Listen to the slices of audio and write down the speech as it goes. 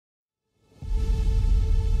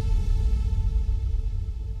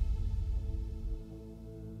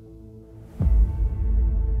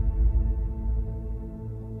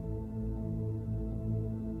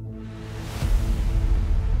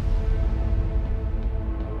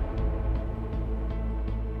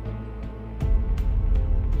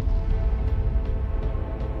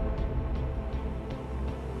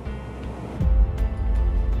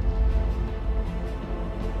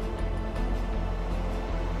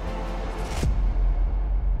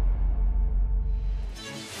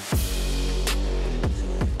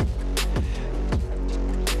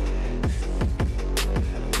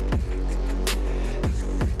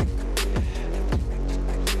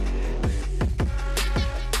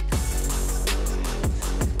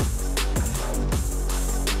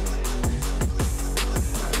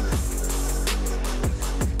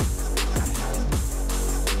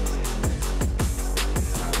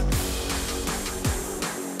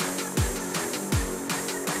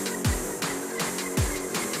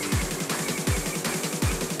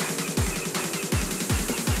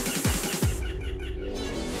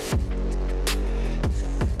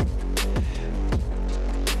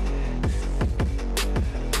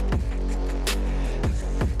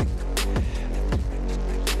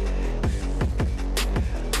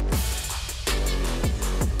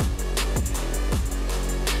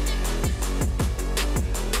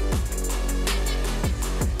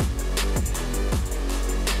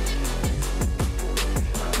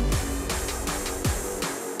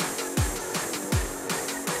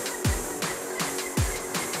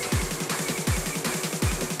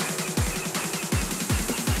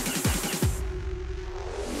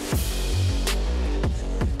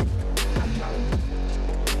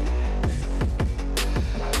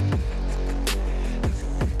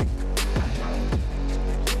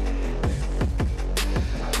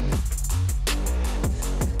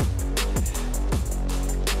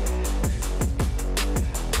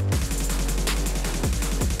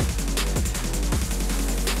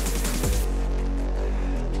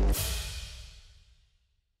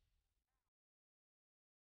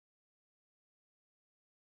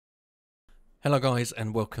Hello guys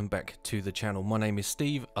and welcome back to the channel. My name is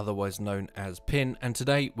Steve, otherwise known as Pin, and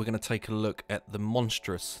today we're going to take a look at the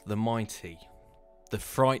monstrous, the mighty, the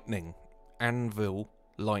frightening Anvil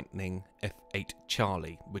Lightning F8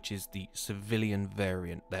 Charlie, which is the civilian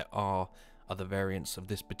variant. There are other variants of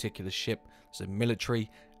this particular ship, so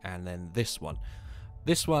military, and then this one.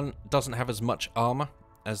 This one doesn't have as much armor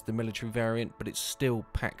as the military variant, but it still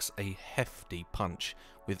packs a hefty punch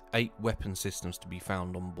with 8 weapon systems to be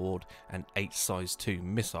found on board and 8 size 2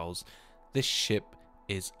 missiles. This ship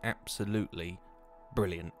is absolutely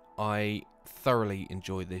brilliant. I thoroughly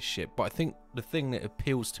enjoy this ship, but I think the thing that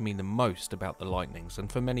appeals to me the most about the Lightnings,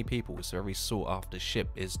 and for many people it's a very sought after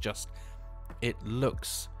ship, is just it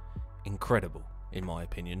looks incredible in my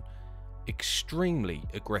opinion. Extremely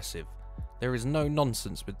aggressive. There is no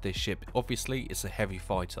nonsense with this ship. Obviously it's a heavy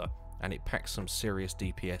fighter and it packs some serious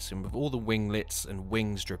DPS, and with all the winglets and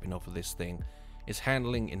wings dripping off of this thing, its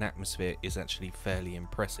handling in atmosphere is actually fairly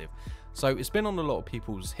impressive. So it's been on a lot of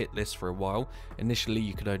people's hit list for a while. Initially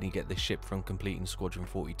you could only get this ship from completing Squadron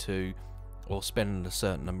 42 or spending a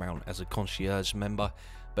certain amount as a concierge member,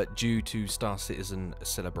 but due to Star Citizen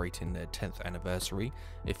celebrating their 10th anniversary,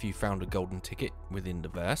 if you found a golden ticket within the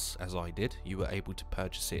verse, as I did, you were able to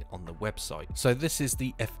purchase it on the website. So this is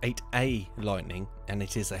the F8A Lightning, and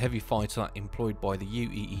it is a heavy fighter employed by the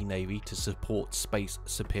UEE Navy to support space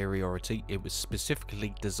superiority. It was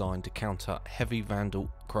specifically designed to counter heavy Vanduul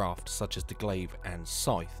craft such as the Glaive and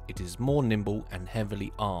Scythe. It is more nimble and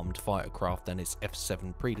heavily armed fighter craft than its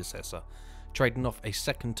F7 predecessor, trading off a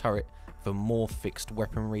second turret for more fixed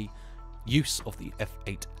weaponry. Use of the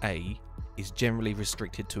F8A is generally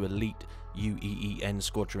restricted to elite UEEN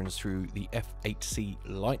squadrons. Through the F8C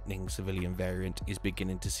Lightning civilian variant is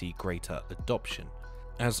beginning to see greater adoption.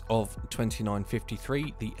 As of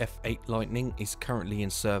 2953, the F8 Lightning is currently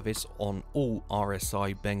in service on all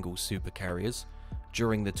RSI Bengal supercarriers.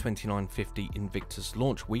 During the 2950 Invictus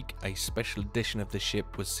launch week, a special edition of the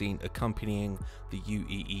ship was seen accompanying the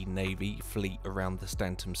UEE Navy fleet around the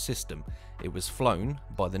Stanton system. It was flown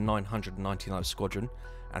by the 999th Squadron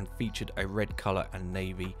and featured a red colour and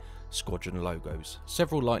Navy Squadron logos.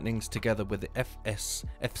 Several Lightnings together with the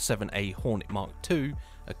F7A Hornet Mark II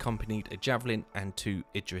accompanied a Javelin and 2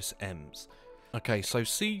 Idris M's. Okay, so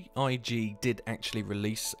CIG did actually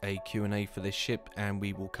release a Q&A for this ship, and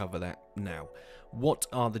we will cover that now. What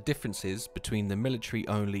are the differences between the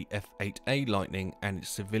military-only F8A Lightning and its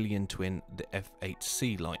civilian twin, the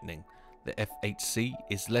F8C Lightning? The F8C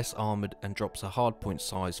is less armoured and drops a hardpoint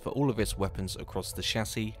size for all of its weapons across the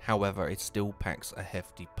chassis, however it still packs a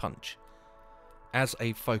hefty punch. As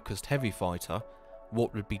a focused heavy fighter,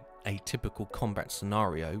 what would be a typical combat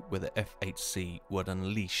scenario where the F8C would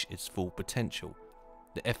unleash its full potential?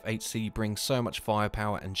 The F8C brings so much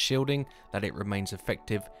firepower and shielding that it remains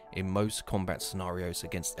effective in most combat scenarios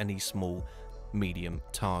against any small, medium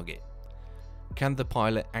target. Can the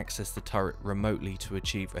pilot access the turret remotely to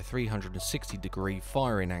achieve a 360-degree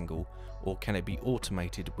firing angle, or can it be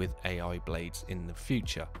automated with AI blades in the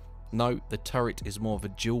future? No, the turret is more of a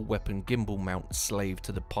dual weapon gimbal mount slave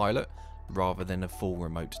to the pilot rather than a full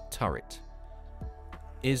remote turret.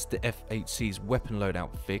 Is the F8C's weapon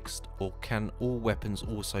loadout fixed, or can all weapons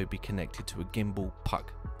also be connected to a gimbal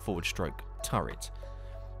puck forward-stroke turret?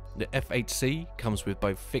 The F8C comes with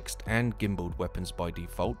both fixed and gimbaled weapons by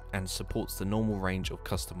default and supports the normal range of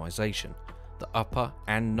customization. The upper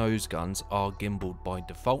and nose guns are gimbaled by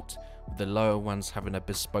default, with the lower ones having a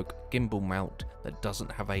bespoke gimbal mount that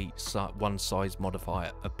doesn't have a one size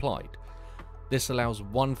modifier applied. This allows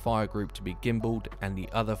one fire group to be gimbaled and the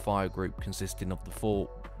other fire group, consisting of the 4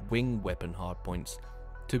 wing weapon hardpoints,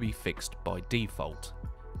 to be fixed by default.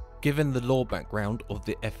 Given the lore background of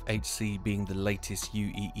the F8C being the latest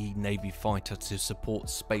UEE Navy fighter to support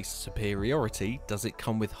space superiority, does it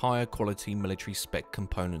come with higher quality military spec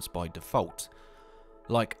components by default?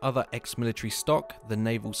 Like other ex-military stock, the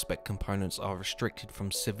naval spec components are restricted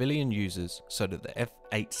from civilian users, so that the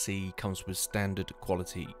F8C comes with standard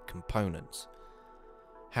quality components.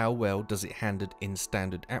 How well does it handle in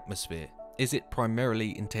standard atmosphere? Is it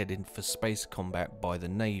primarily intended for space combat by the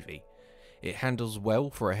Navy? It handles well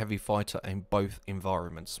for a heavy fighter in both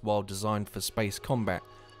environments. While designed for space combat,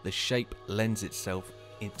 the shape lends itself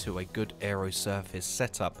into a good aero surface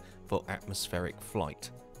setup for atmospheric flight.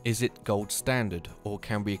 Is it gold standard, or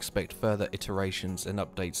can we expect further iterations and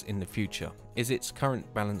updates in the future? Is its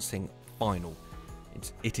current balancing final?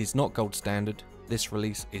 It is not gold standard. This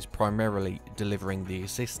release is primarily delivering the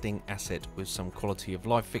existing asset with some quality of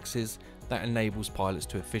life fixes that enables pilots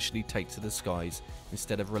to officially take to the skies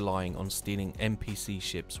instead of relying on stealing NPC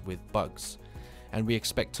ships with bugs. and we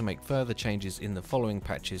expect to make further changes in the following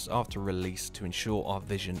patches after release to ensure our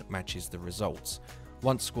vision matches the results.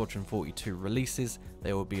 Once Squadron 42 releases,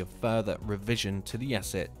 there will be a further revision to the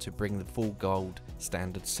asset to bring the full gold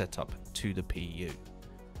standard setup to the PU.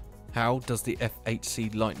 How does the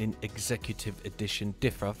F8C Lightning Executive Edition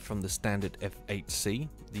differ from the standard F8C?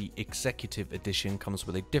 The Executive Edition comes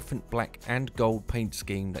with a different black and gold paint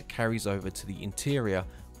scheme that carries over to the interior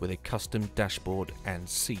with a custom dashboard and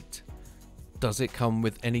seat. Does it come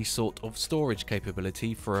with any sort of storage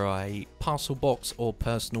capability for a parcel box or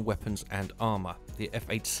personal weapons and armour? The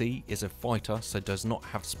F8C is a fighter, so does not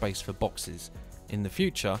have space for boxes. In the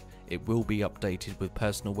future, it will be updated with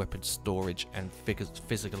personal weapons storage and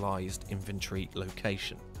physicalized inventory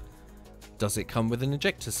location. Does it come with an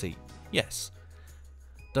ejector seat? Yes.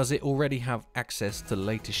 Does it already have access to the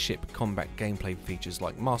latest ship combat gameplay features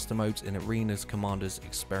like master modes in Arena's Commander's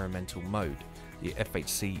experimental mode? The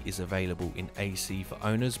F8C is available in AC for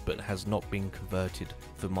owners but has not been converted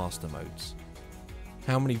for master modes.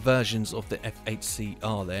 How many versions of the F8C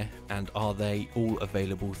are there, and are they all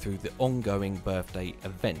available through the ongoing birthday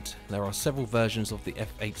event? There are several versions of the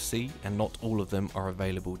F8C and not all of them are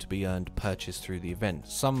available to be earned purchased through the event.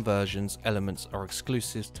 Some versions' elements are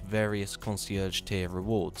exclusive to various concierge tier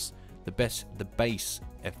rewards. The base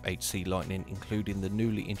F8C Lightning, including the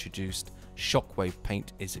newly introduced Shockwave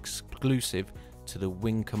paint, is exclusive to the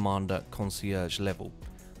Wing Commander concierge level.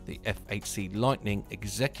 The F8C Lightning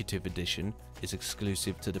Executive Edition is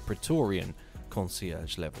exclusive to the Praetorian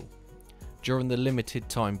concierge level. During the limited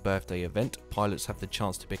time birthday event, pilots have the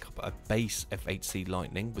chance to pick up a base F8C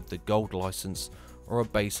Lightning with the gold license or a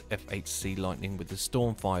base F8C Lightning with the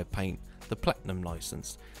Stormfire paint, the platinum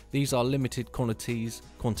license. These are limited quantities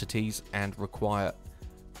and require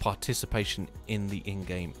participation in the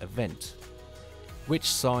in-game event. Which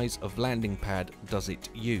size of landing pad does it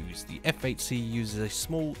use? The F8C uses a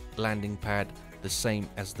small landing pad, the same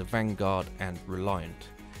as the Vanguard and Reliant.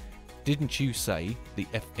 Didn't you say the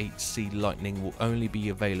F8C Lightning will only be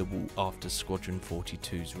available after Squadron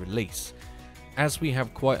 42's release? As we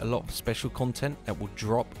have quite a lot of special content that will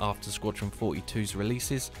drop after Squadron 42's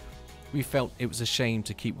releases, we felt it was a shame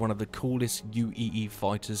to keep one of the coolest UEE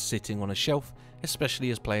fighters sitting on a shelf,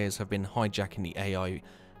 especially as players have been hijacking the AI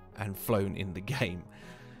and flown in the game,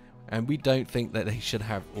 and we don't think that they should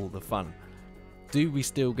have all the fun. Do we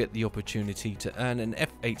still get the opportunity to earn an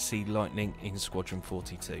F8C Lightning in Squadron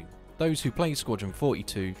 42? Those who play Squadron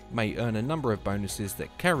 42 may earn a number of bonuses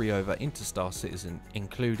that carry over into Star Citizen,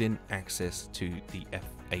 including access to the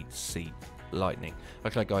F8C Lightning.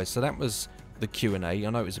 Okay guys, so that was the Q&A. I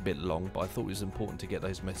know it was a bit long, but I thought it was important to get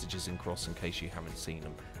those messages across in case you haven't seen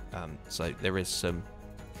them. So there is some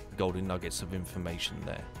golden nuggets of information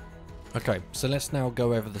there. Okay, so let's now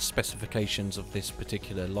go over the specifications of this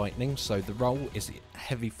particular Lightning. So the role is a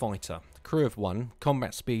heavy fighter, crew of 1,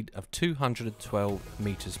 combat speed of 212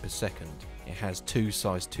 meters per second. It has 2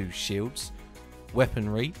 size 2 shields.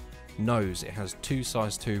 Weaponry, nose, it has 2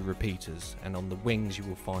 size 2 repeaters, and on the wings you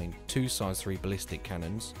will find 2 size 3 ballistic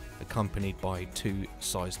cannons accompanied by 2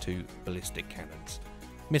 size 2 ballistic cannons.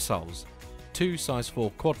 Missiles, 2 size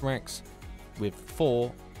 4 quad racks with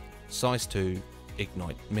 4 size 2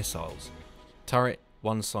 Ignite missiles. Turret,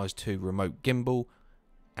 1 size 2 remote gimbal,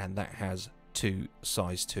 and that has 2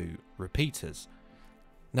 size 2 repeaters.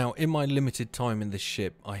 Now, in my limited time in this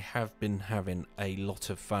ship, I have been having a lot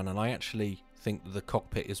of fun, and I actually think that the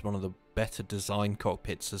cockpit is one of the better designed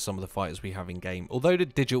cockpits of some of the fighters we have in game. Although the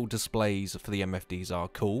digital displays for the MFDs are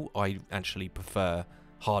cool, I actually prefer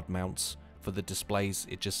hard mounts for the displays.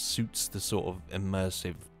 It just suits the sort of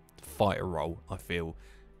immersive fighter role, I feel.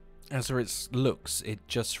 As for its looks, it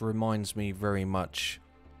just reminds me very much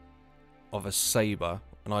of a Sabre,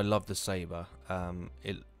 and I love the Sabre.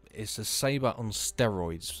 It's a Sabre on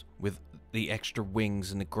steroids with the extra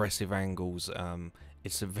wings and aggressive angles.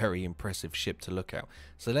 It's a very impressive ship to look at.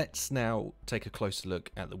 So let's now take a closer look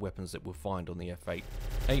at the weapons that we'll find on the F8.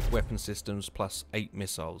 8 weapon systems plus 8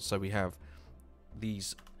 missiles. So we have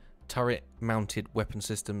these turret mounted weapon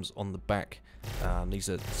systems on the back. These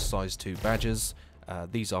are size 2 badges.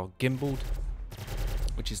 These are gimbaled,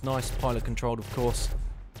 which is nice, pilot controlled of course,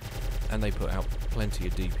 and they put out plenty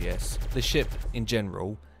of DPS. The ship in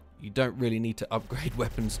general, you don't really need to upgrade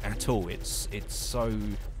weapons at all. It's so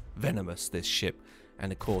venomous, this ship.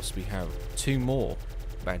 And of course we have 2 more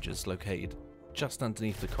badges located just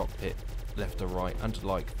underneath the cockpit, left or right,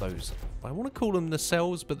 unlike those. I want to call them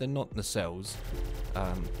nacelles, but they're not nacelles.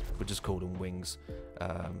 We'll just call them wings.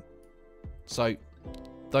 So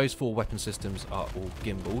those 4 weapon systems are all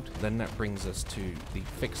gimbaled. Then that brings us to the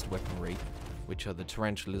fixed weaponry, which are the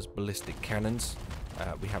Tarantula's ballistic cannons.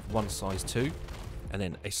 We have 1 size 2, and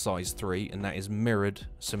then a size 3, and that is mirrored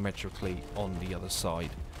symmetrically on the other side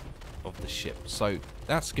of the ship. So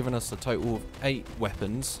that's given us a total of 8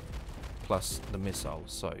 weapons plus the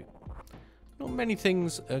missiles. So not many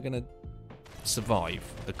things are going to survive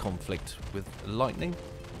a conflict with Lightning.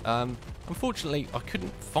 Unfortunately, I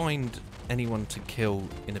couldn't find anyone to kill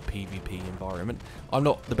in a PvP environment. I'm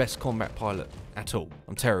not the best combat pilot at all.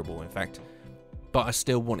 I'm terrible, in fact. But I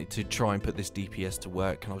still wanted to try and put this DPS to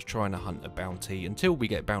work, and I was trying to hunt a bounty. Until we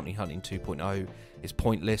get bounty hunting 2.0, it's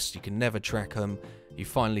pointless. You can never track them. You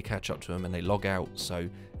finally catch up to them and they log out. So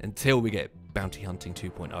until we get bounty hunting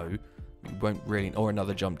 2.0, we won't really, or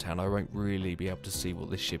another jump town, I won't really be able to see what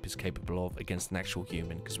this ship is capable of against an actual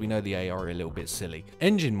human, because we know the AI are a little bit silly.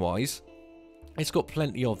 Engine-wise, it's got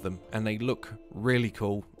plenty of them, and they look really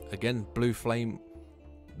cool. Again, blue flame,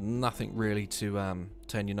 nothing really to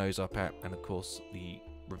turn your nose up at, and of course the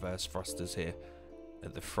reverse thrusters here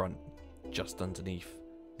at the front, just underneath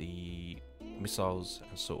the missiles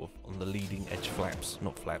and sort of on the leading edge flaps,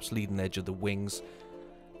 not flaps, leading edge of the wings.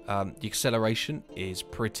 The acceleration is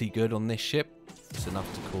pretty good on this ship. It's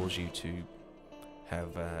enough to cause you to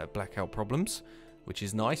have blackout problems, which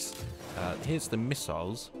is nice. Here's the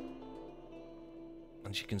missiles.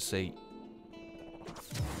 As you can see,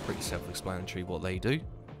 pretty self-explanatory what they do.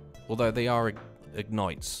 Although they are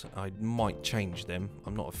ignites, I might change them.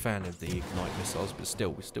 I'm not a fan of the ignite missiles, but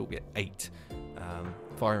still, we still get 8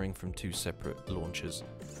 firing from 2 separate launchers.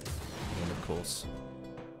 And then, of course,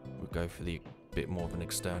 we'll go for the bit more of an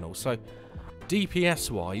external. So,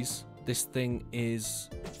 DPS-wise, this thing is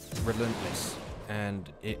relentless, and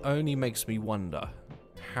it only makes me wonder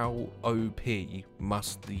how OP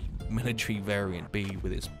must the military variant be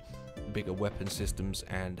with its bigger weapon systems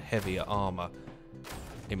and heavier armor.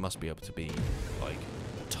 It must be able to be like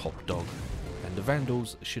top dog, and the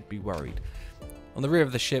Vanduuls should be worried. On the rear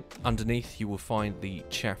of the ship, underneath, you will find the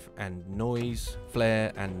chaff and noise,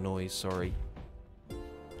 flare and noise, sorry.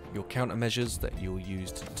 Your countermeasures that you'll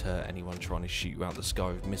use to deter anyone trying to shoot you out the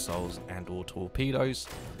sky with missiles and or torpedoes.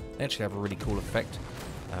 They actually have a really cool effect.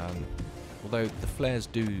 Although the flares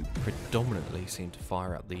do predominantly seem to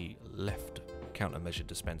fire at the left countermeasure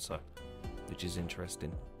dispenser, which is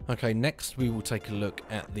interesting. Okay, next we will take a look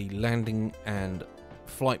at the landing and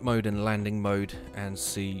flight mode and landing mode and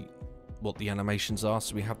see what the animations are.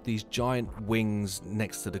 So we have these giant wings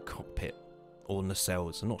next to the cockpit or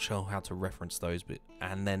nacelles. I'm not sure how to reference those, but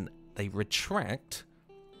and then they retract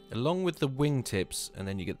along with the wingtips, and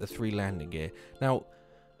then you get the 3 landing gear. Now,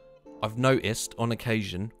 I've noticed on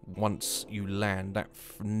occasion, once you land, that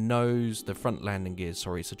the front landing gear,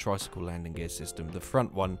 sorry, it's a tricycle landing gear system, the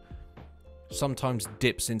front one sometimes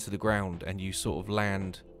dips into the ground and you sort of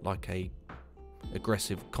land like a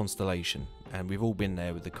aggressive constellation. And we've all been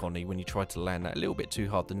there with the Connie. When you try to land that a little bit too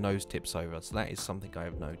hard, the nose tips over. So that is something I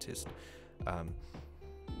have noticed.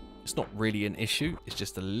 It's not really an issue, it's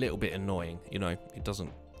just a little bit annoying, you know, it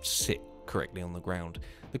doesn't sit correctly on the ground.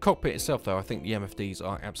 The cockpit itself though, I think the MFDs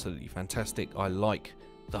are absolutely fantastic. I like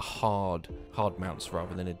the hard mounts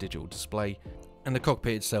rather than a digital display, and the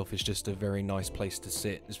cockpit itself is just a very nice place to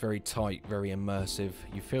sit. It's very tight, very immersive.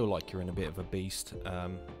 You feel like you're in a bit of a beast,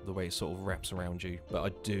 the way it sort of wraps around you, but I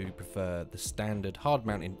do prefer the standard hard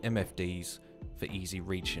mounted MFDs for easy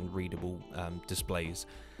reach and readable displays.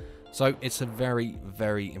 So it's a very,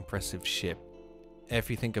 very impressive ship. If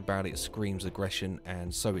you think about it, it screams aggression,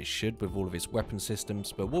 and so it should with all of its weapon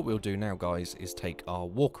systems. But what we'll do now, guys, is take our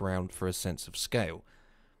walk around for a sense of scale.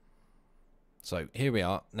 So here we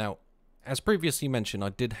are. Now, as previously mentioned, I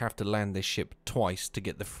did have to land this ship twice to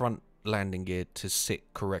get the front landing gear to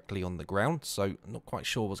sit correctly on the ground. So I'm not quite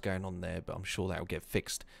sure what's going on there, but I'm sure that will get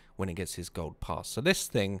fixed when it gets his gold pass. So this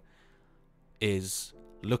thing is,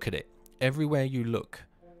 look at it. Everywhere you look,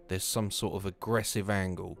 there's some sort of aggressive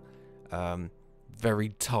angle. Very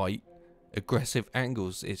tight, aggressive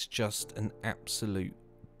angles. It's just an absolute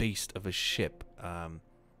beast of a ship.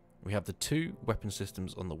 We have the 2 weapon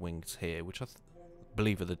systems on the wings here, which I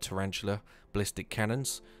believe are the tarantula ballistic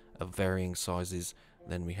cannons of varying sizes.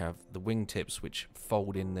 Then we have the wingtips, which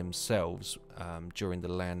fold in themselves during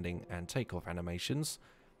the landing and takeoff animations.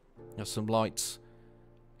 There's some lights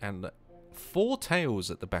and 4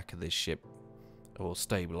 tails at the back of this ship, or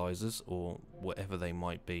stabilizers, or whatever they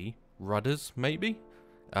might be. Rudders, maybe?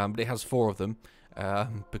 But it has 4 of them,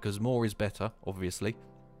 because more is better, obviously.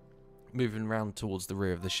 Moving around towards the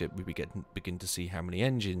rear of the ship, we begin to see how many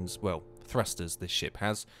engines, well, thrusters this ship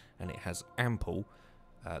has, and it has ample.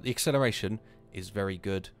 The acceleration is very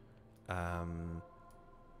good,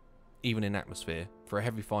 even in atmosphere. For a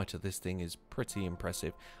heavy fighter, this thing is pretty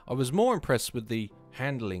impressive. I was more impressed with the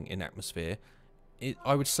handling in atmosphere.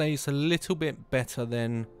 I would say it's a little bit better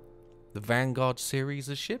than the Vanguard series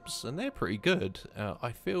of ships, and they're pretty good.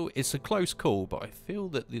 I feel it's a close call, but I feel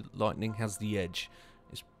that the Lightning has the edge.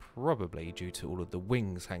 It's probably due to all of the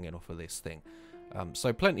wings hanging off of this thing.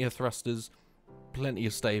 So plenty of thrusters, plenty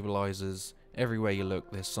of stabilizers. Everywhere you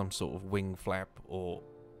look, there's some sort of wing flap or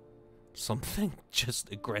something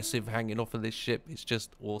just aggressive hanging off of this ship. It's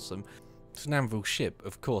just awesome. It's an Anvil ship,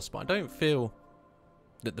 of course, but I don't feel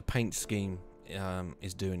that the paint scheme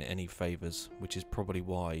is doing it any favours, which is probably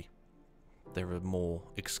why there are more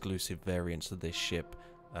exclusive variants of this ship.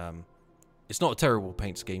 It's not a terrible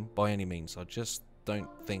paint scheme by any means. I just don't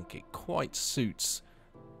think it quite suits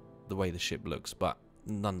the way the ship looks, but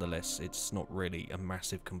nonetheless, it's not really a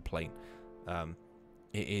massive complaint.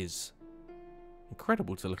 It is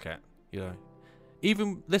incredible to look at, you know.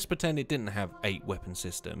 Even let's pretend it didn't have 8 weapon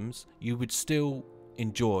systems, you would still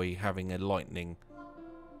enjoy having a Lightning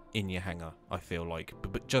in your hangar, I feel like,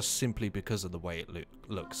 but just simply because of the way it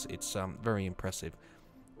looks. It's very impressive.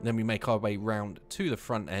 Then we make our way round to the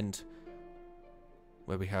front end,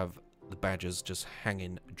 where we have the badges just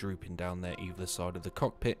hanging, drooping down there either side of the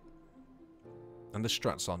cockpit, and the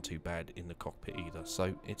struts aren't too bad in the cockpit either.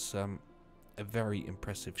 So it's a very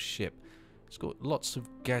impressive ship. It's got lots of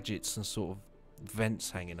gadgets and sort of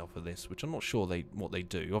vents hanging off of this, which I'm not sure what they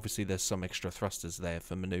do. Obviously there's some extra thrusters there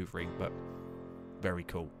for manoeuvring, but very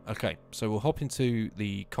cool. Okay, so we'll hop into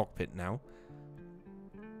the cockpit now.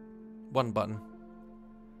 One button,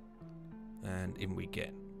 and in we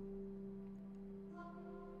get.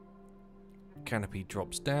 Canopy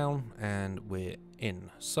drops down, and we're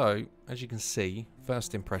in. So, as you can see,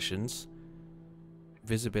 first impressions,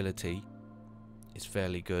 visibility is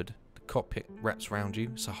fairly good. The cockpit wraps around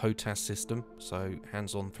you. It's a HOTAS system, so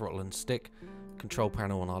hands-on throttle and stick. Control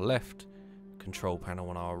panel on our left, control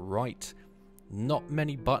panel on our right. Not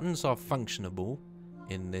many buttons are functionable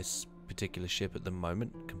in this particular ship at the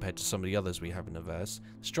moment compared to some of the others we have in the verse.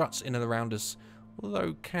 Struts in and around us,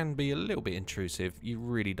 although can be a little bit intrusive, you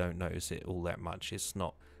really don't notice it all that much. It's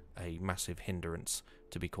not a massive hindrance,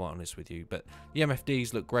 to be quite honest with you. But the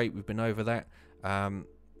MFDs look great, we've been over that.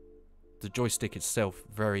 The joystick itself,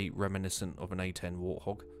 very reminiscent of an A10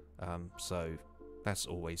 Warthog, so that's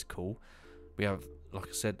always cool. We have, like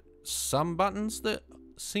I said, some buttons that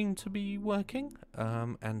seem to be working,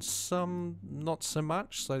 and some not so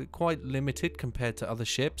much, so quite limited compared to other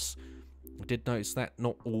ships. I did notice that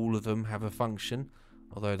not all of them have a function,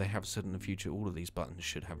 although they have said in the future all of these buttons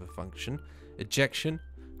should have a function. Ejection,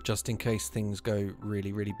 just in case things go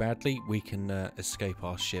really, really badly, we can escape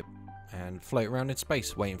our ship and float around in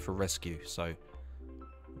space waiting for rescue, so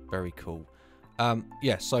very cool.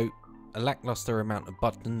 Yeah, so a lackluster amount of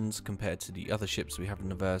buttons compared to the other ships we have in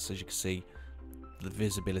the verse. As you can see, the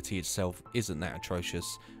visibility itself isn't that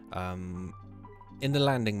atrocious. In the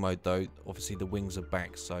landing mode though, obviously the wings are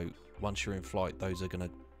back, so once you're in flight those are going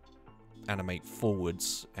to animate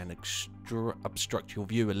forwards and obstruct your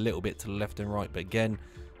view a little bit to the left and right, but again,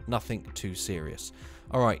 nothing too serious.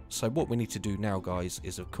 Alright, so what we need to do now, guys,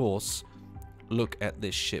 is of course look at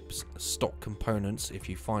this ship's stock components. If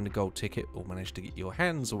you find a gold ticket or manage to get your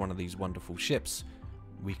hands on one of these wonderful ships,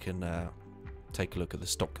 we can take a look at the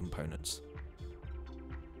stock components.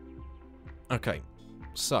 Okay,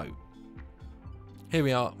 so here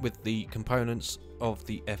we are with the components of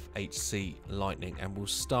the F8C Lightning, and we'll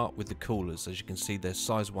start with the coolers. As you can see, they're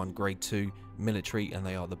size 1 grade 2 military, and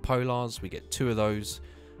they are the Polars. We get 2 of those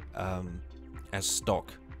as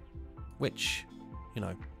stock, which, you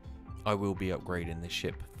know, I will be upgrading this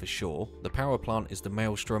ship for sure. The power plant is the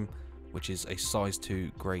Maelstrom, which is a size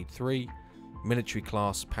 2 grade 3 military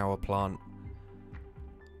class power plant.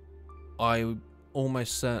 I'm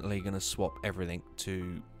almost certainly going to swap everything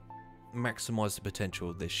to maximize the potential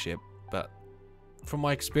of this ship, but from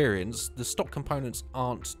my experience, the stock components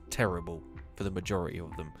aren't terrible for the majority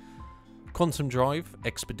of them. Quantum Drive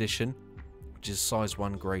Expedition, which is size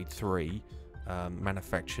 1 grade 3,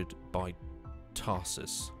 manufactured by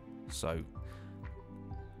Tarsus, so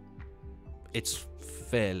it's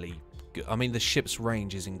fairly good. I mean, the ship's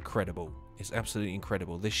range is incredible. It's absolutely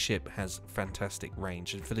incredible. This ship has fantastic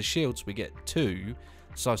range, and for the shields we get 2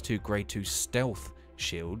 size 2 grade 2 stealth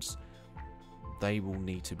shields. They will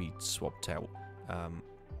need to be swapped out.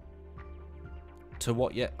 To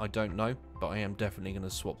what yet, I don't know, but I am definitely going to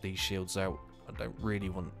swap these shields out. I don't really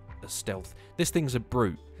want a stealth. This thing's a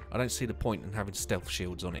brute. I don't see the point in having stealth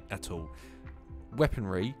shields on it at all.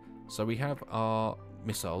 Weaponry, so we have our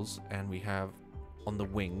missiles, and we have on the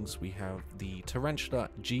wings we have the Tarantula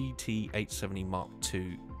GT870 Mark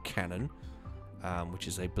II cannon, which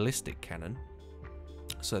is a ballistic cannon.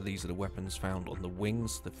 So these are the weapons found on the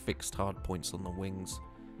wings, the fixed hard points on the wings.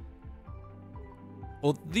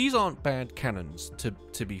 Well, these aren't bad cannons,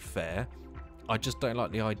 to be fair. I just don't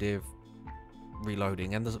like the idea of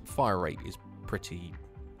reloading, and the fire rate is pretty,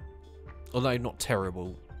 although not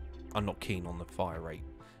terrible, I'm not keen on the fire rate.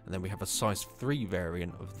 And then we have a size 3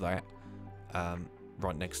 variant of that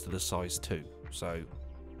right next to the size 2, so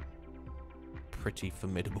pretty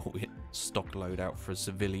formidable stock loadout for a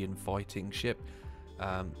civilian fighting ship.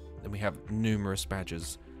 Then we have numerous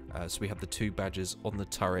badges, so we have the 2 badges on the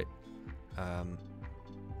turret.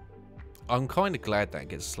 I'm kind of glad that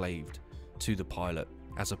gets slaved to the pilot,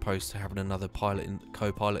 as opposed to having another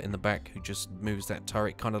co-pilot in the back who just moves that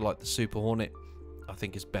turret, kind of like the Super Hornet. I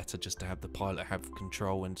think it's better just to have the pilot have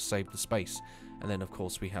control and save the space. And then of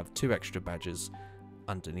course we have 2 extra badges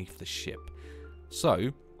underneath the ship.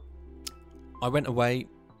 So I went away,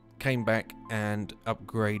 came back and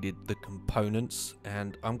upgraded the components,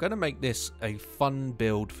 and I'm going to make this a fun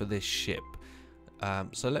build for this ship.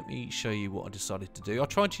 So let me show you what I decided to do. I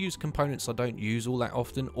tried to use components I don't use all that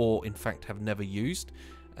often, or in fact have never used.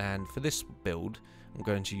 And for this build, I'm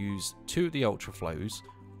going to use 2 of the Ultra Flows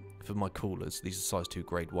for my coolers. These are size 2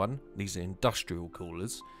 grade 1. These are industrial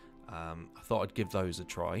coolers. I thought I'd give those a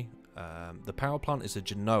try. The power plant is a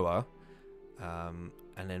Genoa.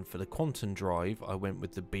 And then for the quantum drive, I went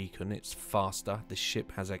with the beacon. It's faster. The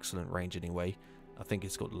ship has excellent range anyway. I think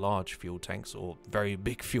it's got large fuel tanks, or very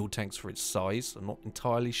big fuel tanks for its size. I'm not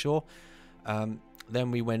entirely sure.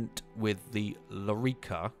 Then we went with the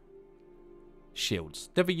Lorica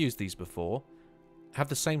shields. Never used these before. Have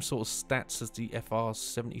the same sort of stats as the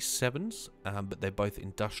FR77s, but they're both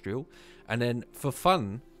industrial. And then for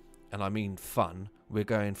fun, and I mean fun, we're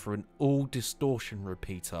going for an all distortion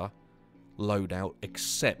repeater loadout,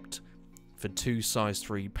 except for 2 size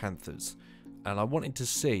 3 Panthers. And I wanted to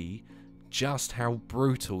see just how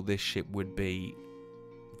brutal this ship would be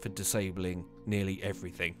for disabling nearly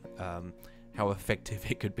everything. How effective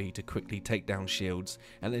it could be to quickly take down shields,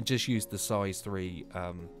 and then just use the size 3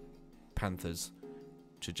 Panthers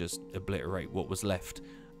to just obliterate what was left.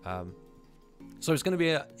 So it's going to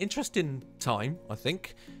be an interesting time, I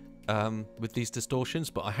think, with these distortions,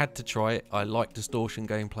 but I had to try it. I like distortion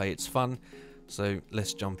gameplay, it's fun. So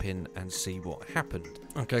let's jump in and see what happened.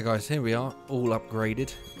 Okay guys, here we are, all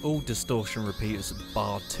upgraded. All distortion repeaters,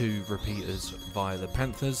 bar 2 repeaters via the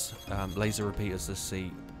Panthers. Laser repeaters, let's see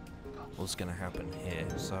what's going to happen here.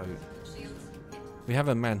 So we have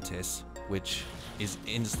a Mantis, which is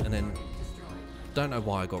instant, and then don't know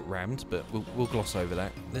why I got rammed, but we'll gloss over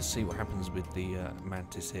that. Let's see what happens with the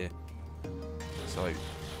Mantis here. So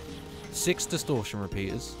 6 distortion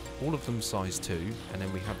repeaters, all of them size 2, and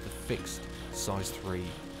then we have the fixed size 3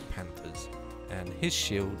 Panthers, and his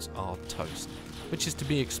shields are toast, which is to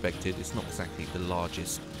be expected. It's not exactly the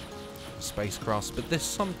largest spacecraft, but there's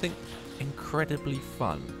something incredibly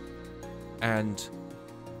fun, and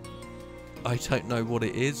I don't know what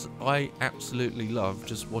it is. I absolutely love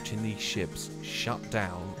just watching these ships shut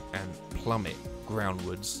down and plummet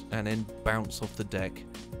groundwards and then bounce off the deck,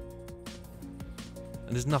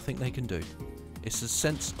 and there's nothing they can do. It's a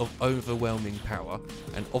sense of overwhelming power,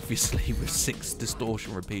 and obviously with 6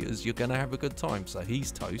 distortion repeaters you're gonna have a good time. So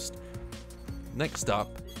he's toast. Next up,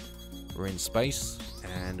 we're in space,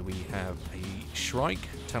 and we have a Shrike,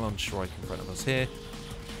 Talon Shrike in front of us here.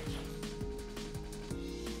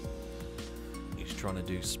 He's trying to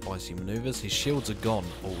do spicy maneuvers. His shields are gone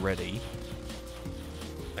already,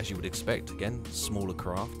 as you would expect. Again, smaller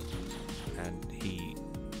craft, and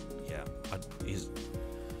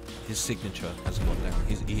his signature has gone down.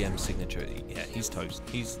 His EM signature, yeah, he's toast.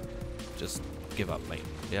 He's just give up, mate.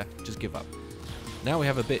 Yeah, just give up. Now we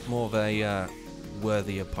have a bit more of a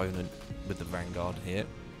worthy opponent with the Vanguard here.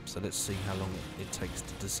 So let's see how long it takes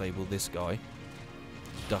to disable this guy.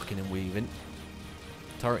 Ducking and weaving.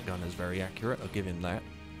 Turret gun is very accurate, I'll give him that.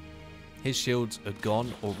 His shields are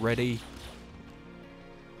gone already.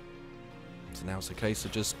 So now it's a case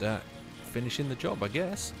of just finishing the job, I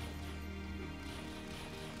guess.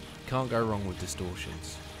 Can't go wrong with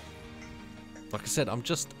distortions. Like I said, I'm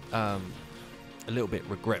just a little bit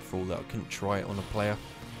regretful that I couldn't try it on a player.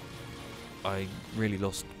 I really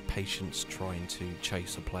lost patience trying to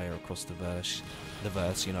chase a player across the verse,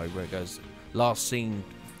 you know, where it goes, last seen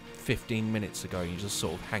 15 minutes ago, you're just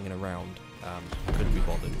sort of hanging around. Couldn't be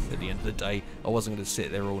bothered at the end of the day. I wasn't going to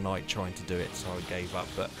sit there all night trying to do it, so I gave up.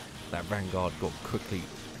 But that Vanguard got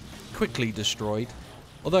quickly destroyed.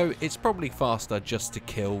 Although it's probably faster just to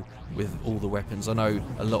kill with all the weapons. I know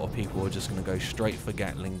a lot of people are just going to go straight for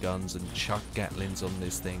Gatling guns and chuck Gatlings on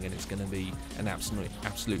this thing, and it's going to be an absolute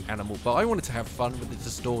animal. But I wanted to have fun with the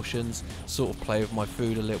distortions, sort of play with my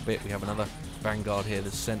food a little bit. We have another Vanguard here,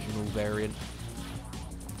 the Sentinel variant.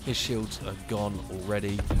 His shields are gone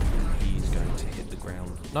already. He's going to hit the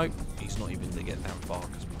ground. Nope, he's not even going to get that far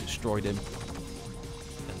because we destroyed him.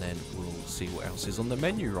 And then we'll see what else is on the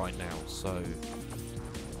menu right now. So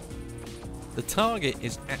the target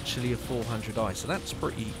is actually a 400i, so that's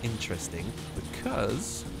pretty interesting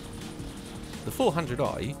because the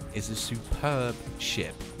 400i is a superb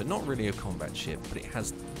ship, but not really a combat ship, but it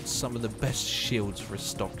has some of the best shields for a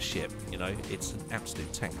stock ship. You know, it's an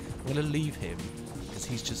absolute tank. I'm going to leave him because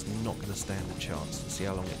he's just not going to stand a chance. See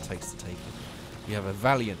how long it takes to take him. You have a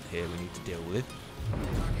Valiant here we need to deal with.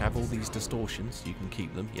 You have all these distortions, you can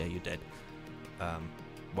keep them. Yeah, you're dead.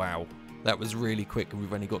 Wow. That was really quick, and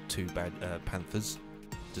we've only got 2 bad Panthers.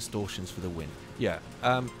 Distortions for the win. Yeah,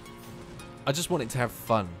 I just wanted to have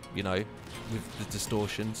fun, you know, with the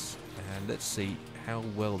distortions, and let's see how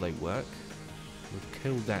well they work. We've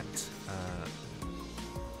killed that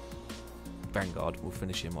Vanguard, we'll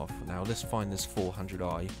finish him off. Now let's find this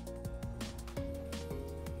 400i.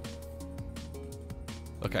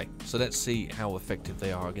 Okay, so let's see how effective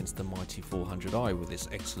they are against the mighty 400i with its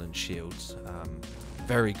excellent shields.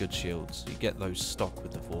 Very good shields. You get those stock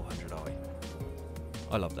with the 400i.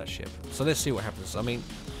 I love that ship. So let's see what happens. I mean,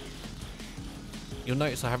 you'll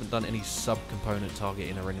notice I haven't done any sub-component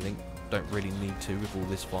targeting or anything. Don't really need to with all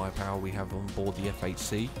this firepower we have on board the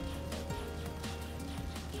F8C.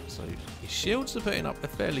 So his shields are putting up a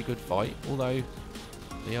fairly good fight, although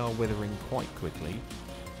they are withering quite quickly.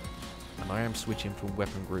 And I am switching from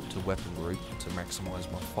weapon group to weapon group to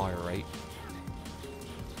maximise my fire rate.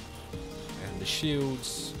 The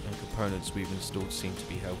shields and components we've installed seem to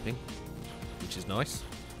be helping, which is nice.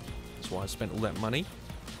 That's why I spent all that money.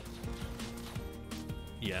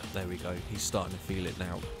 Yeah, there we go. He's starting to feel it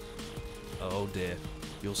now. Oh dear.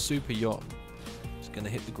 Your super yacht is going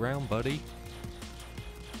to hit the ground, buddy.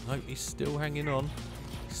 No, he's still hanging on.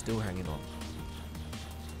 He's still hanging on.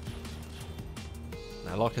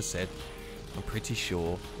 Now, like I said, I'm pretty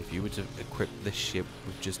sure if you were to equip this ship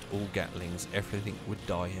with just all Gatlings, everything would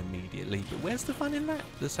die immediately. But where's the fun in that?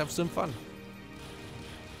 Let's have some fun.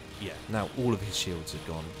 Yeah, now all of his shields are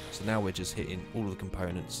gone. So now we're just hitting all of the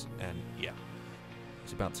components, and yeah.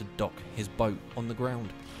 He's about to dock his boat on the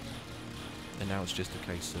ground. And now it's just a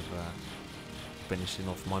case of finishing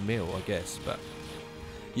off my meal, I guess. But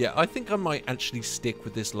yeah, I think I might actually stick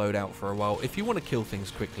with this loadout for a while. If you want to kill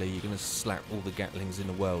things quickly, you're going to slap all the Gatlings in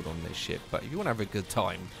the world on this ship. But if you want to have a good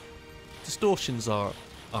time, distortions are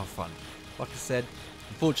fun. Like I said,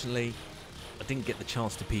 unfortunately, I didn't get the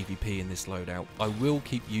chance to PvP in this loadout. I will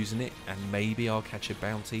keep using it, and maybe I'll catch a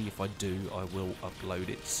bounty. If I do, I will upload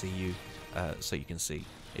it to see you, so you can see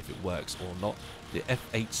if it works or not. The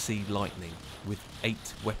F8C Lightning with 8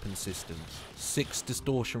 weapon systems, 6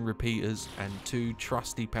 distortion repeaters, and 2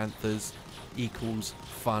 trusty Panthers equals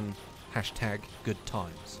fun. Hashtag good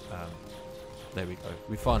times. There we go.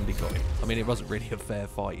 We finally got him. I mean, it wasn't really a fair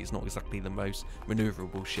fight. He's not exactly the most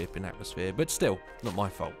maneuverable ship in atmosphere, but still, not my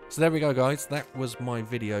fault. So there we go, guys. That was my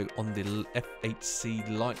video on the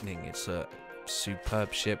F8C Lightning. It's a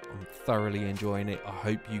superb ship. I'm thoroughly enjoying it. I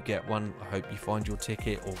hope you get one. I hope you find your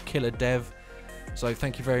ticket or kill a dev. So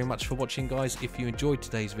thank you very much for watching, guys. If you enjoyed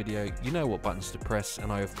today's video, you know what buttons to press,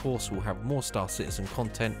 and I of course will have more Star Citizen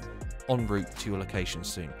content en route to your location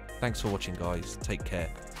soon. Thanks for watching, guys. Take care.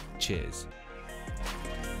 Cheers.